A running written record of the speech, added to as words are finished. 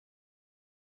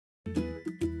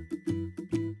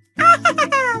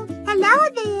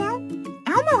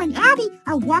and Abby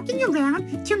are walking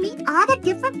around to meet all the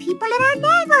different people in our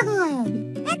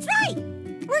neighborhood. That's right.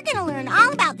 We're gonna learn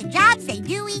all about the jobs they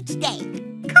do each day.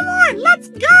 Come on, let's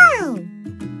go!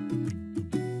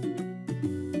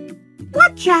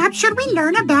 What job should we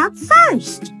learn about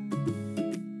first?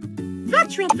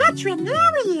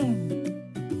 Veterinarian.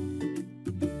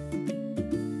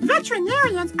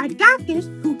 Veterinarians are doctors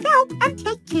who help and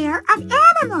take care of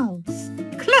animals.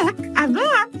 Click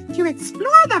around to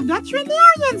explore the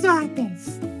veterinarian's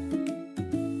office.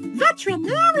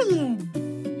 Veterinarian.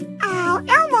 Oh,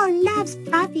 Elmo loves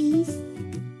puppies.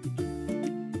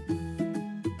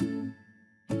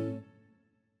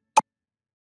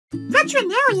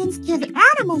 Veterinarians give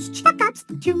animals checkups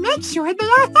to make sure they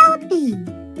are healthy.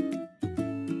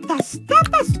 The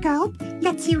stethoscope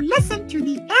lets you listen to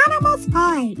the animal's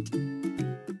heart.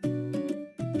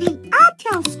 The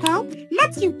otoscope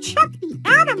lets you check the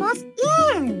animal's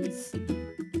ears.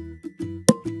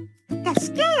 The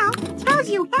scale tells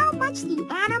you how much the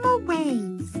animal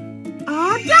weighs.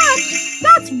 All done!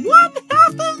 That's one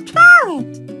healthy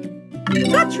carrot!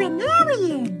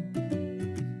 Veterinarian!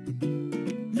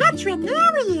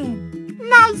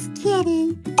 Nice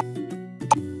kitty!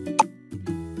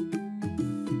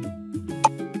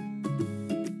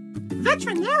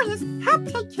 Veterinarians help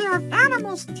take care of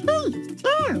animals' teeth,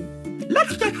 too.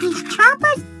 Let's get these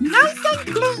choppers nice and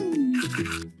clean.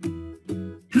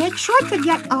 Make sure to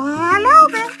get all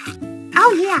over.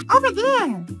 Oh yeah, over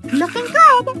there. Looking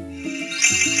good.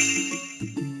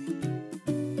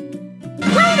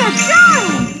 Way to go!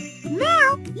 Now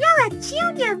you're a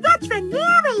junior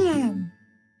veterinarian.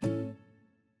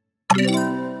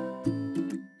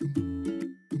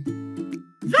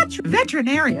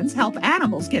 Veterinarians help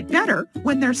animals get better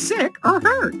when they're sick or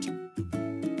hurt.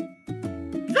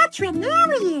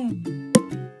 Veterinarian.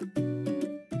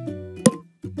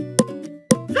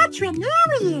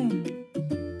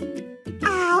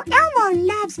 Oh, Elmo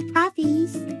loves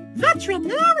puppies.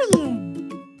 Veterinarian.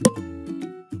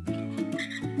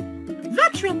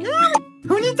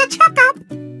 Who needs a checkup?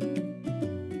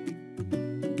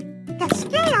 The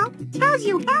scale tells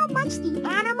you how much the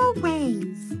animal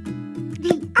weighs.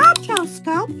 The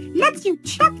otoscope lets you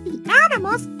check the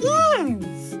animal's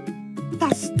ears.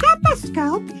 The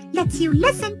stethoscope lets you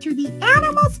listen to the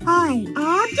animal's heart.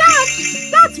 All done!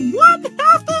 That's one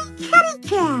healthy kitty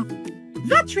cat!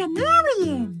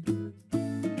 Veterinarian!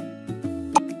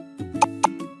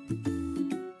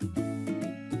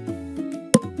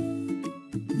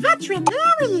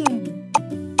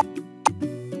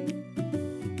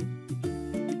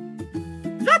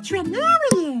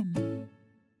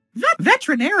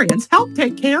 Veterinarians help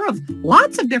take care of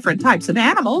lots of different types of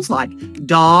animals like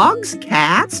dogs,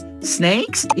 cats,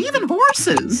 snakes, even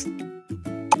horses.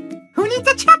 Who needs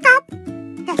a checkup?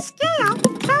 The scale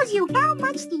tells you how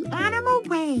much the animal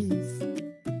weighs.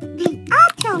 The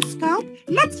otoscope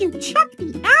lets you check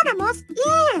the animal's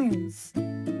ears.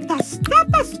 The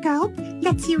stethoscope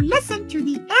lets you listen to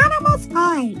the animal's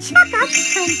heart. Checkup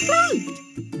complete!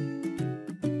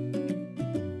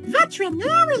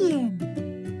 Veterinarian!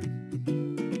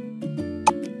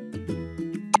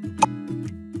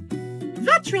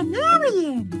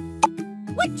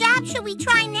 What job should we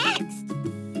try next?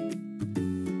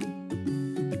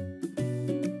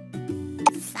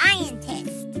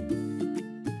 Scientist.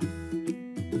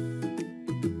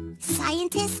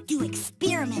 Scientists do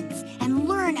experiments and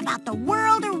learn about the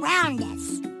world around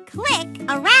us. Click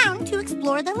around to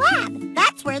explore the lab.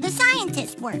 That's where the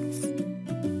scientist works.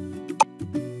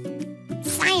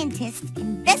 Scientists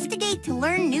investigate to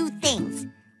learn new things.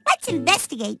 Let's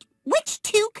investigate which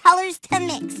two colors to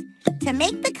mix to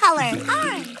make the color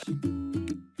orange.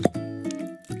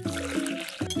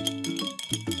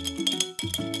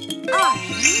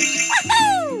 Orange.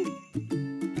 Woohoo!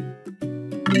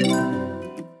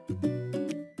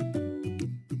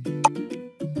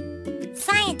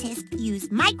 Scientists use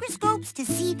microscopes to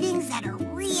see things that are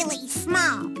really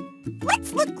small.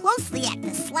 Let's look closely at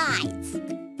the slides.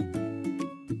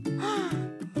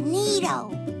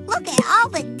 Neato! Look at all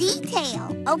the detail.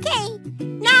 Okay,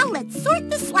 now let's sort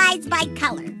the slides by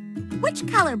color. Which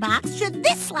color box should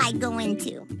this slide go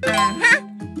into?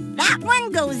 That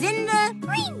one goes in the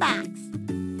green box.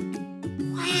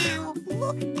 Wow,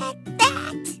 look at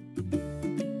that.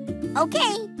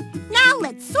 Okay, now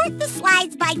let's sort the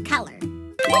slides by color.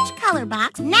 Which color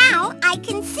box? Now I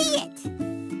can see it.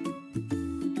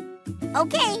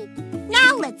 Okay,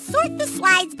 now let's sort the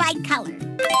slides by color.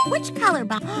 Which color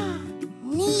box?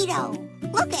 Neato!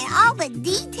 Look at all the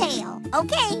detail.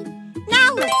 Okay,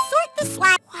 now let's sort the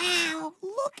slides. Wow,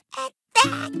 look at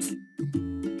that.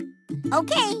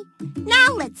 Okay,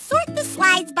 now let's sort the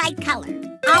slides by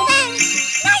color. All done.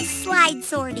 Nice slide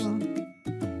sorting.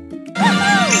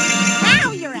 Woohoo!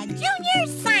 Now you're a junior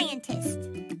scientist.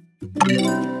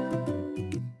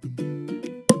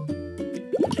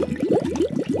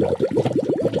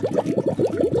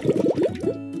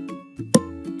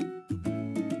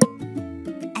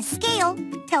 A scale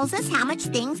tells us how much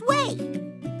things weigh.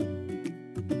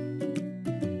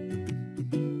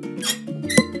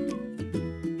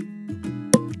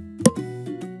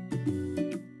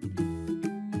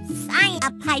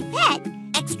 A pipette,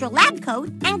 extra lab coat,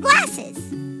 and glasses.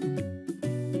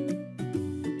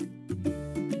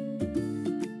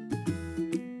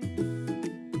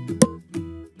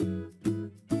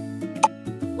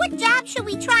 What job should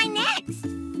we try next?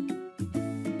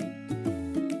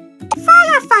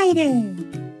 Firefighter!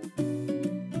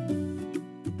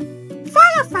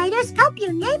 Firefighters help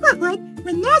your neighborhood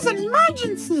when there's an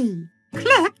emergency.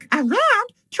 Click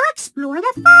around to explore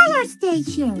the fire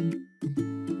station.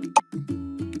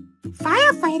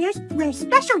 Firefighters wear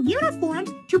special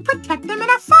uniforms to protect them in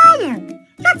a fire.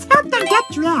 Let's help them get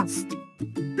dressed.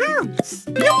 Boots!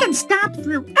 You can stomp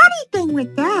through anything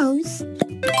with those.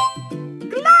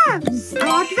 Gloves!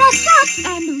 All dressed up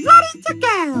and ready to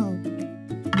go.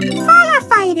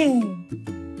 Firefighter!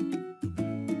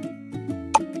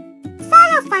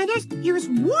 Firefighters use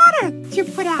water to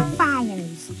put out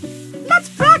fires. Let's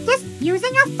practice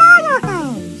using a fire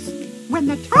hose. When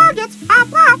the targets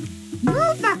pop up,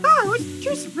 move the hose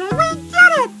to spray. We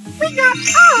did it! We got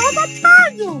all the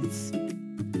targets!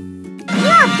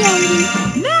 Yeah, baby!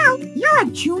 Now you're a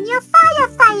junior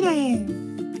firefighter!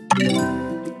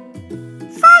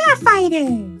 Firefighter!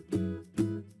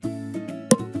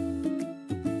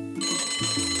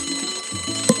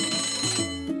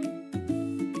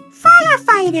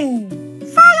 Firefighter!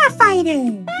 Firefighter!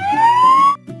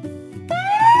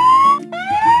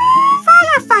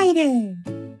 Firefighter!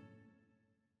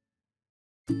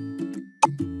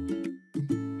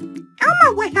 Elmo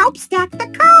will help stack the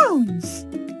cones.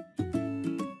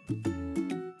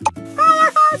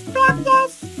 Fire hose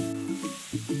practice.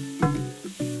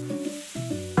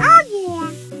 Oh yeah.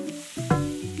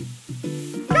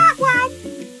 Got one.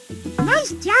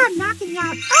 Nice job knocking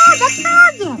out all the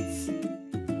targets.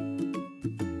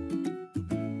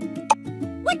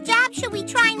 What job should we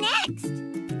try next?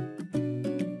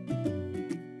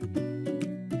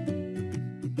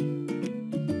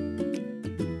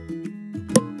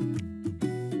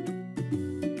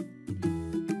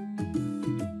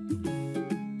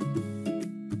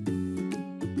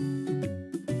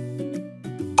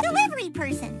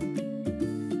 Person.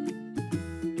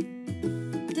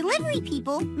 Delivery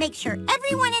people make sure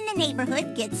everyone in the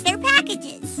neighborhood gets their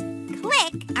packages.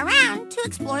 Click around to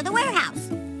explore the warehouse.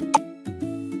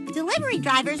 Delivery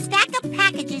drivers stack up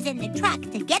packages in the truck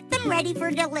to get them ready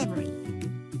for delivery.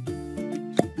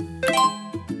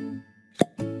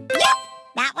 Yep,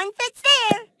 that one fits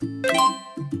there.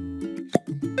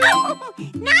 Oh,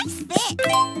 nice fit.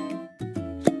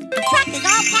 The truck is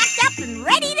all packed up and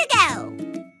ready to go.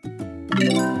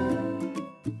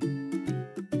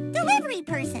 Delivery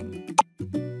person.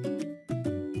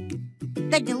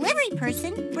 The delivery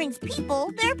person brings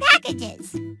people their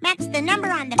packages. Match the number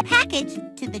on the package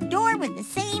to the door with the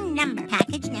same number.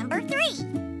 Package number 3.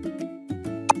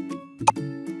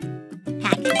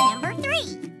 Package number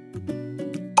 3.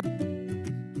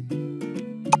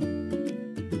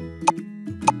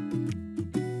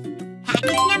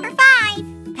 Package number 5.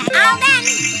 All done.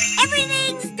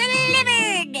 Everything's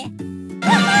delivered.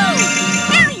 Woohoo!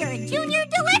 Now you're a junior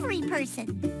delivery person.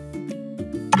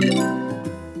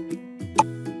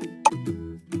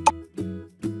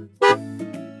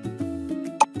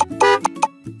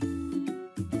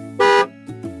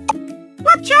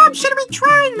 What job should we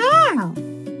try now?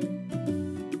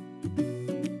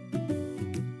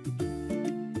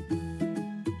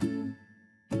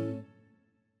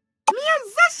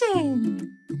 Musician.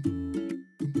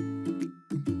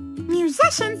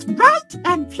 Musicians write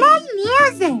and play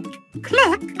music.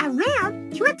 Click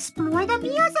around to explore the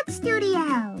music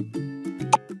studio.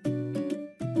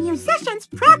 Musicians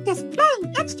practice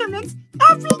playing instruments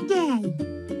every day.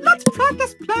 Let's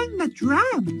practice playing the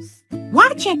drums.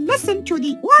 Watch and listen to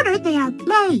the order they are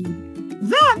played.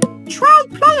 Then try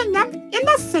playing them in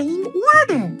the same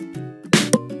order.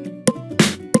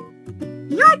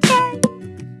 Your turn.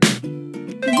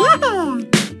 Yeah!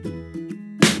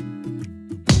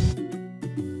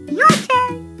 Your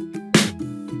turn.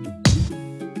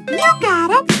 You got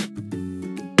it.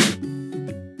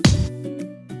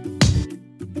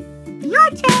 Your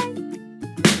turn.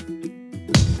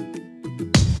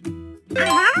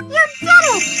 You did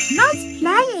it! Nice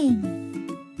playing.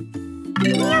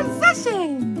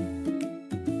 Musician.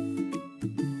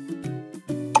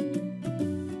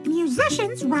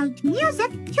 write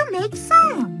music to make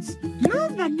songs.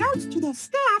 Move the notes to the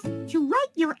staff to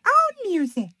write your own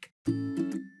music.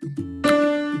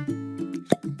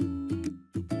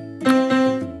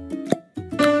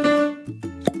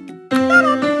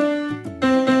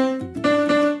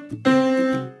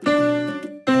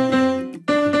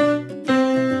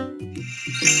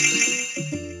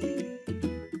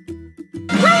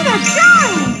 Way to go!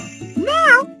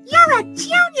 Now you're a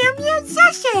junior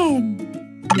musician!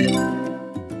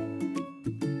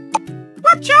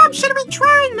 What job should we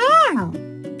try now?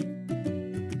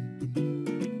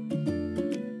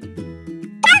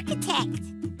 Architect.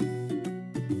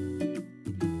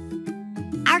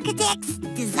 Architects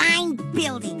design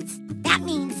buildings. That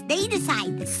means they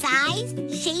decide the size,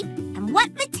 shape, and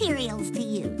what materials to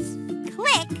use.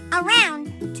 Click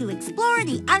around to explore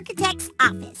the architect's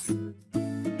office.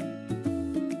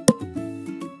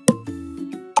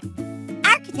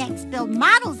 Architects build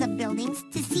models of buildings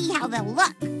to see how they'll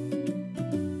look.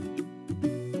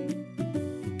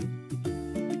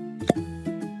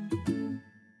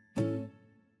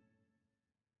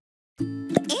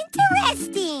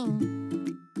 Interesting!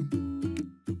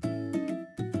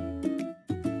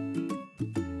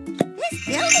 This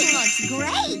building looks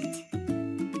great!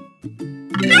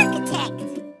 Architect!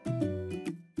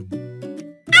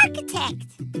 Architect!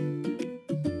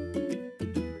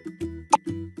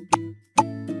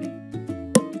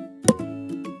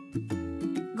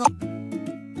 Go.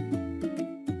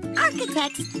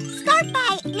 Architects start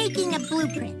by making a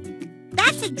blueprint.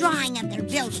 That's a drawing of their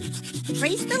building.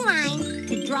 Trace the line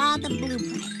to draw the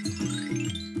blueprint.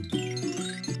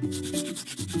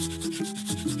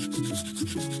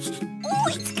 Oh,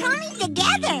 it's coming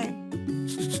together!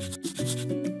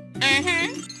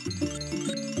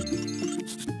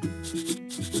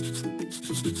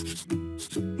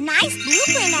 Nice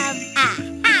blueprint of a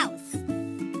house.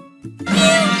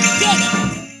 You did it!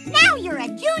 Now you're a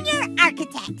junior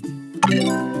architect.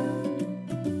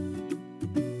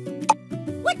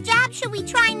 What job should we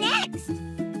try next?